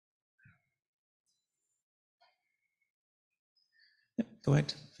go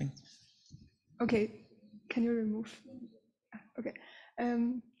ahead. Thanks. Okay, can you remove? Okay.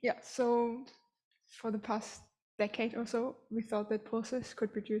 Yeah, so for the past decade or so, we thought that pulsars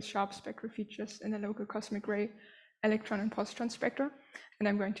could produce sharp spectral features in the local cosmic ray electron and positron spectra, and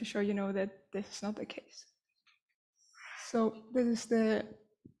I'm going to show you now that this is not the case. So this is the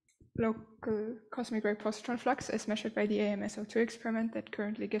local cosmic ray positron flux as measured by the AMSO2 experiment that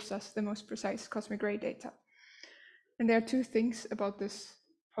currently gives us the most precise cosmic ray data. And there are two things about this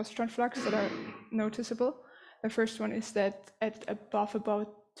positron flux that are noticeable. The first one is that at above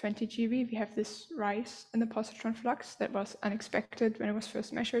about 20 GeV, we have this rise in the positron flux that was unexpected when it was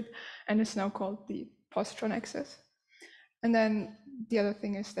first measured and is now called the positron excess. And then the other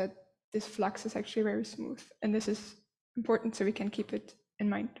thing is that this flux is actually very smooth, and this is important so we can keep it in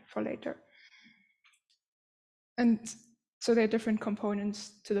mind for later. And so there are different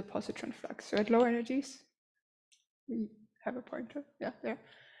components to the positron flux. So at low energies, we have a pointer, yeah, there.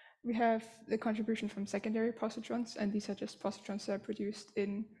 We have the contribution from secondary positrons, and these are just positrons that are produced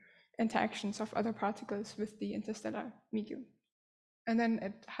in interactions of other particles with the interstellar medium. And then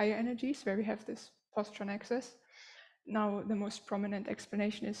at higher energies, where we have this positron excess, now the most prominent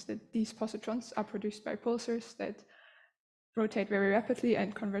explanation is that these positrons are produced by pulsars that rotate very rapidly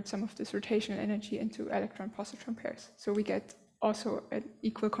and convert some of this rotational energy into electron-positron pairs. So we get also an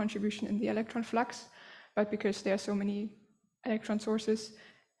equal contribution in the electron flux, but because there are so many electron sources,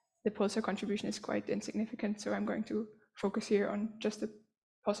 the pulsar contribution is quite insignificant. So I'm going to focus here on just the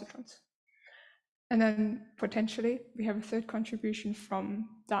positrons. And then potentially we have a third contribution from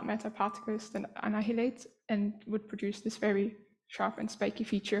dark matter particles that annihilate and would produce this very sharp and spiky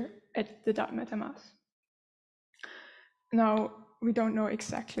feature at the dark matter mass. Now, we don't know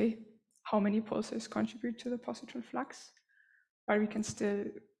exactly how many pulsars contribute to the positron flux, but we can still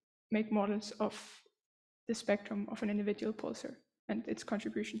make models of the spectrum of an individual pulsar and its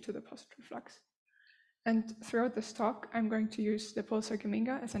contribution to the positron flux. And throughout this talk, I'm going to use the pulsar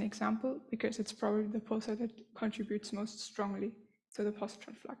Geminga as an example because it's probably the pulsar that contributes most strongly to the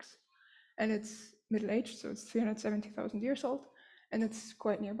positron flux. And it's middle-aged, so it's 370,000 years old, and it's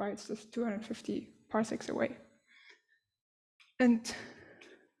quite nearby. It's just 250 parsecs away. And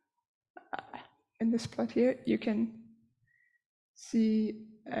in this plot here, you can see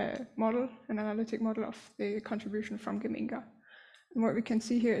a model, an analytic model of the contribution from Geminga. And what we can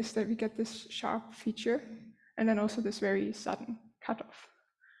see here is that we get this sharp feature and then also this very sudden cutoff.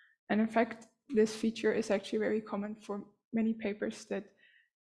 And in fact, this feature is actually very common for many papers that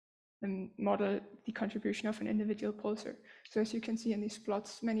model the contribution of an individual pulsar. So as you can see in these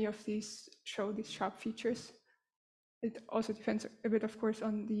plots, many of these show these sharp features. It also depends a bit, of course,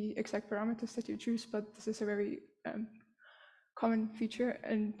 on the exact parameters that you choose, but this is a very common feature,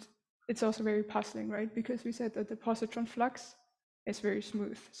 and it's also very puzzling, right? Because we said that the positron flux is very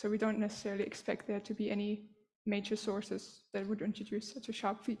smooth, so we don't necessarily expect there to be any major sources that would introduce such a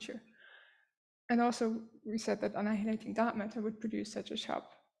sharp feature. And also, we said that annihilating dark matter would produce such a sharp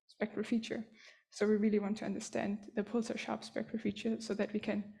spectral feature. So we really want to understand the pulsar sharp spectral feature so that we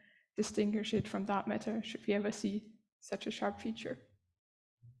can distinguish it from dark matter should we ever see such a sharp feature.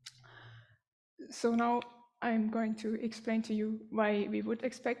 So now I'm going to explain to you why we would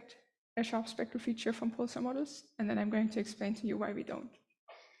expect a sharp spectral feature from pulsar models, and then I'm going to explain to you why we don't.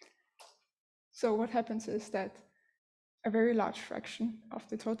 So what happens is that a very large fraction of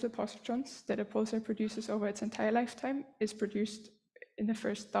the total positrons that a pulsar produces over its entire lifetime is produced in the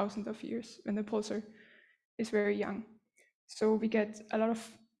first 1,000 of years when the pulsar is very young. So we get a lot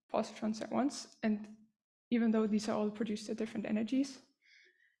of positrons at once, and even though these are all produced at different energies,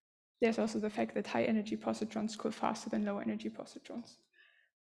 there's also the fact that high energy positrons cool faster than low energy positrons.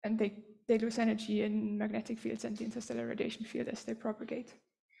 And they lose energy in magnetic fields and the interstellar radiation field as they propagate.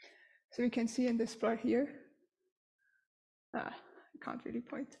 So we can see in this plot here, I can't really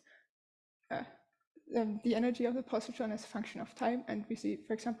point, the energy of the positron as a function of time. And we see,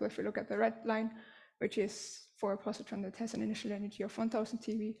 for example, if we look at the red line, which is for a positron that has an initial energy of 1000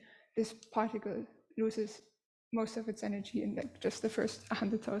 TeV, this particle loses most of its energy in just the first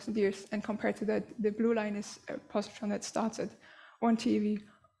 100,000 years. And compared to that, the blue line is a positron that starts at 1 TeV,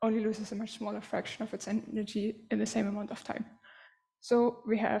 only loses a much smaller fraction of its energy in the same amount of time. So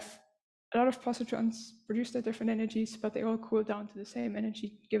we have a lot of positrons produced at different energies, but they all cool down to the same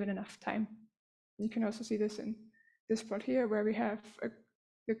energy given enough time. You can also see this in this plot here, where we have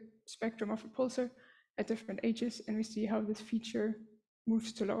the spectrum of a pulsar at different ages, and we see how this feature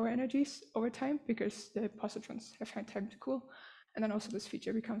moves to lower energies over time because the positrons have had time to cool. And then also this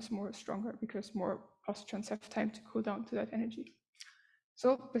feature becomes more stronger because more positrons have time to cool down to that energy.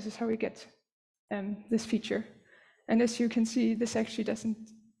 So this is how we get this feature. And as you can see, this actually doesn't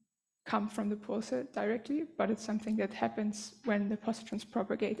come from the pulsar directly, but it's something that happens when the positrons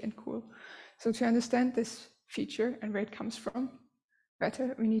propagate and cool. So to understand this feature and where it comes from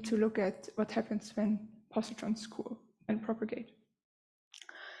better, we need to look at what happens when positrons cool and propagate.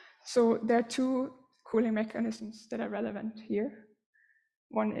 So there are two cooling mechanisms that are relevant here.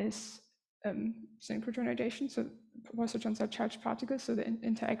 One is synchronization. So positrons are charged particles, so they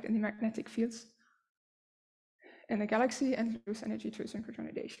interact in the magnetic fields in a galaxy and lose energy through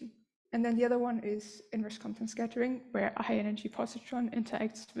synchronization. And then the other one is inverse Compton scattering, where a high energy positron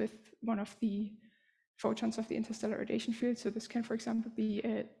interacts with one of the photons of the interstellar radiation field. So this can, for example, be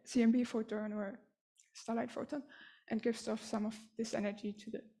a CMB photon or a starlight photon, and gives off some of this energy to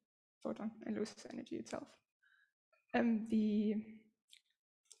the photon and loses energy itself. The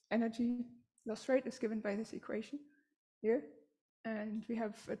energy loss rate is given by this equation here, and we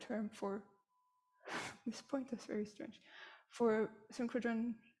have a term for this point is very strange, for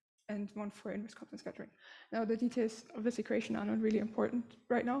synchrotron and one for inverse Compton scattering. Now the details of this equation are not really important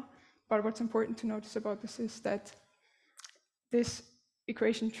right now, but what's important to notice about this is that this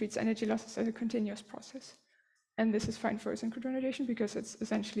equation treats energy losses as a continuous process. And this is fine for synchronization because it's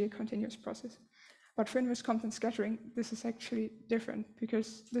essentially a continuous process. But for inverse Compton scattering, this is actually different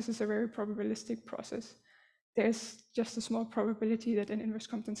because this is a very probabilistic process. There's just a small probability that an inverse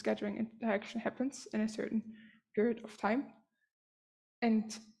Compton scattering interaction happens in a certain period of time.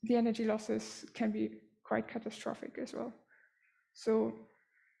 And the energy losses can be quite catastrophic as well. So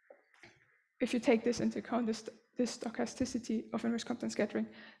if you take this into account, this stochasticity of inverse Compton scattering,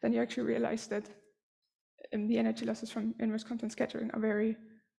 then you actually realize that the energy losses from inverse Compton scattering are very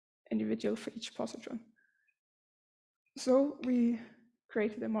individual for each positron. So we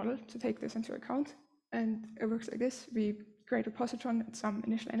created a model to take this into account, and it works like this. We create a positron at some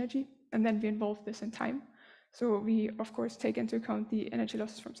initial energy, and then we involve this in time. So we, of course, take into account the energy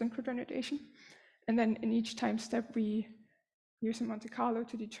losses from synchronization, and then in each time step, we use a Monte Carlo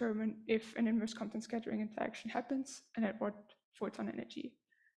to determine if an inverse Compton scattering interaction happens and at what photon energy.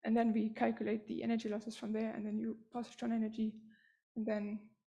 And then we calculate the energy losses from there and the new positron energy, and then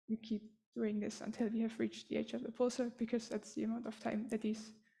we keep doing this until we have reached the age of the pulsar, because that's the amount of time that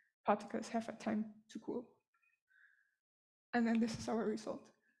these particles have at time to cool. And then this is our result.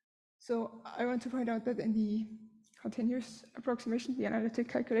 So I want to point out that in the continuous approximation, the analytic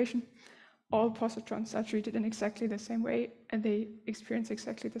calculation, all positrons are treated in exactly the same way, and they experience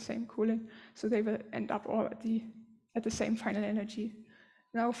exactly the same cooling. So they will end up all at the same final energy.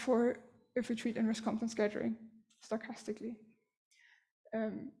 Now if we treat inverse Compton scattering stochastically,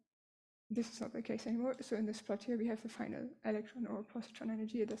 this is not the case anymore. So in this plot here, we have the final electron or positron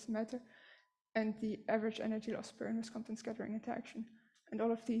energy, it doesn't matter, and the average energy loss per inverse Compton scattering interaction. And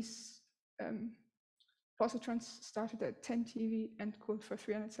all of these positrons started at 10 TeV and cooled for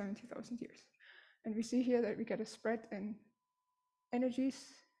 370,000 years. And we see here that we get a spread in energies,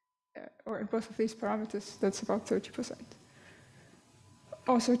 or in both of these parameters, that's about 30%.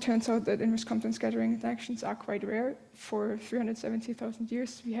 Also, it turns out that inverse Compton scattering interactions are quite rare. For 370,000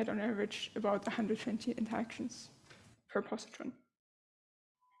 years, we had on average about 120 interactions per positron.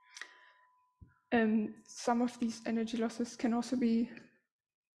 Some of these energy losses can also be,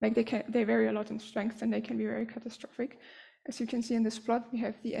 they vary a lot in strength, and they can be very catastrophic. As you can see in this plot, we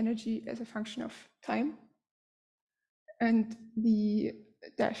have the energy as a function of time, and the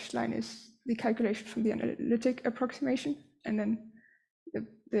dashed line is the calculation from the analytic approximation, and then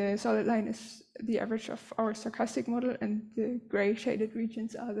the solid line is the average of our stochastic model, and the gray shaded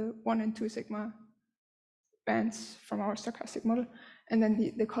regions are the 1 and 2 sigma bands from our stochastic model. And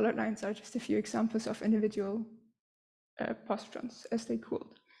then the colored lines are just a few examples of individual positrons as they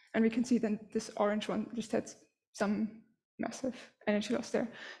cooled. And we can see then this orange one just had some massive energy loss there.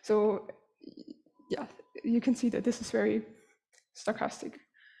 So yeah, you can see that this is very stochastic.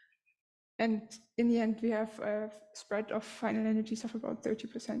 And in the end, we have a spread of final energies of about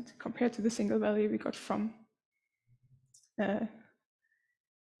 30% compared to the single value we got from the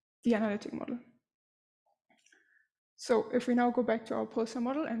analytic model. So if we now go back to our pulsar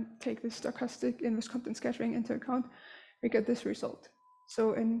model and take the stochastic inverse Compton scattering into account, we get this result.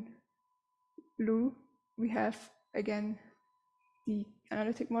 So in blue, we have, again, the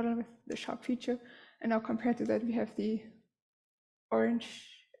analytic model with the sharp feature. And now compared to that, we have the orange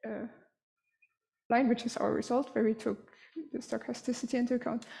line, which is our result, where we took the stochasticity into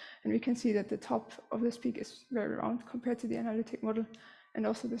account. And we can see that the top of this peak is very round compared to the analytic model. And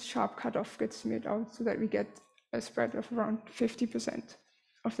also this sharp cutoff gets smeared out so that we get a spread of around 50%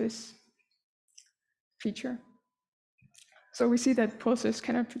 of this feature. So we see that pulsars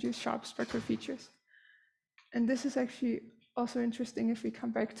cannot produce sharp spectral features. And this is actually also interesting if we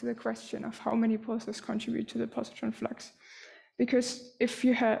come back to the question of how many pulsars contribute to the positron flux. Because if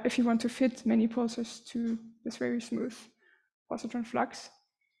you want to fit many pulsars to this very smooth positron flux,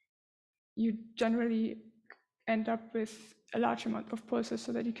 you generally end up with a large amount of pulsars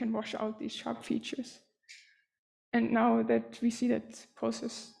so that you can wash out these sharp features. And now that we see that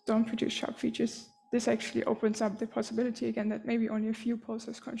pulsars don't produce sharp features, this actually opens up the possibility again that maybe only a few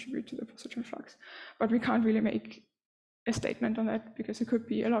pulsars contribute to the positron flux. But we can't really make a statement on that because it could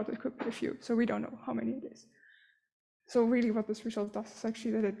be a lot, it could be a few. So we don't know how many it is. So really what this result does is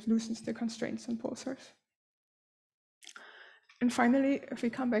actually that it loosens the constraints on pulsars. And finally, if we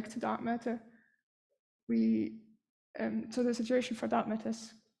come back to dark matter, so the situation for dark matter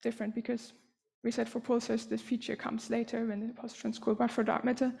is different because we said for pulsars, this feature comes later when the positrons cool, but for dark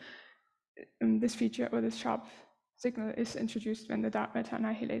matter, this feature or this sharp signal is introduced when the dark matter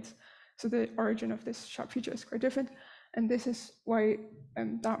annihilates. So the origin of this sharp feature is quite different. And this is why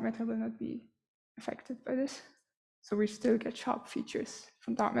dark matter will not be affected by this. So we still get sharp features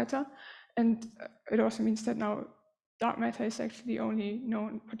from dark matter. And it also means that now dark matter is actually the only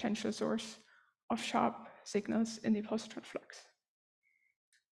known potential source of sharp signals in the positron flux.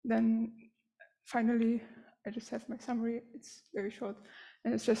 Then finally, I just have my summary. It's very short.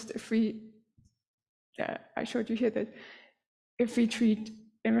 And it's just I showed you here that if we treat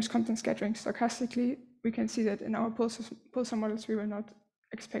inverse content scattering stochastically, we can see that in our pulsar models, we will not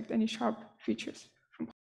expect any sharp features